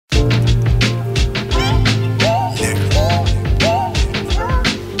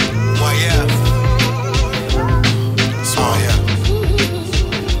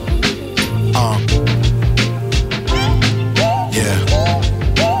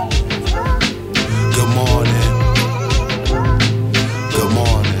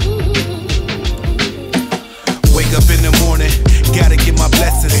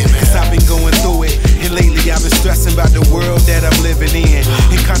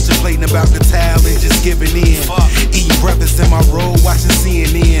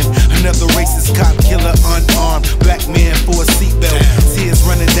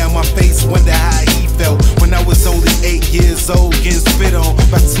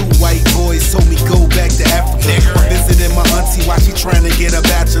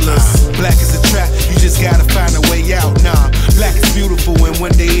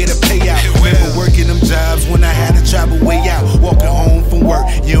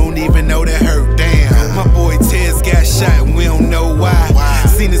don't even know that hurt. Damn, my boy Tez got shot and we don't know why.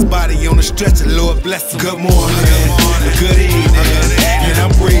 Seen his body on the stretcher, Lord bless him. Good morning, good evening, and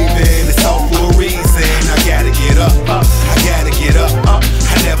I'm breathing. It's all for a reason. I gotta get up, I gotta get up.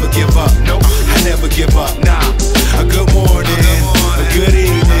 I never give up, no, I never give up. Nah, a good morning, a good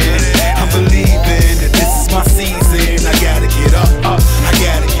evening. I'm believing that this is my season. I gotta get up, I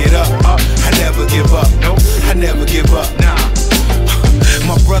gotta get up. I never give up, no, I never give up. Nah.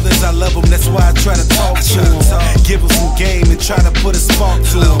 My brothers, I love them, that's why I try to talk to them. Give them some game and try to put a spark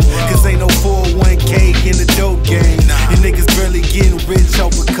to them. Cause ain't no 401k in the dope game. And niggas barely getting rich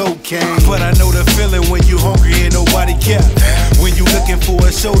off of cocaine. But I know the feeling when you hungry and nobody care. When you looking for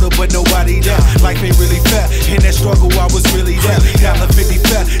a shoulder but nobody there. Life ain't really fair, in that struggle I was really there. $50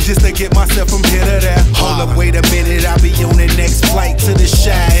 fat just to get myself from here to there. Hold up, wait a minute, I'll be on the next flight to the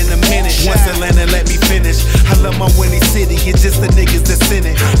Shy in a minute. Once Atlanta let me finish. I love my winning city, it's just the niggas that's in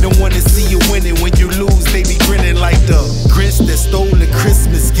it. Don't wanna see you winning. When you lose, they be grinning like the Grinch that stole the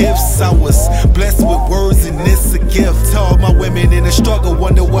Christmas gifts. I was blessed with words and this a gift. To all my women in the struggle,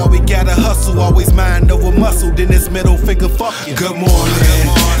 wonder why we gotta hustle. Always mind over muscle, then this middle finger fuck you. Good morning,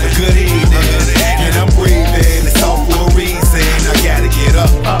 good evening, and I'm breathing. It's all for a reason. I gotta get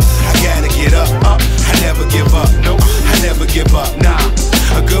up, I gotta get up. I never give up, no, I never give up. Nah,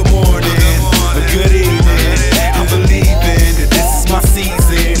 a good morning, a good evening.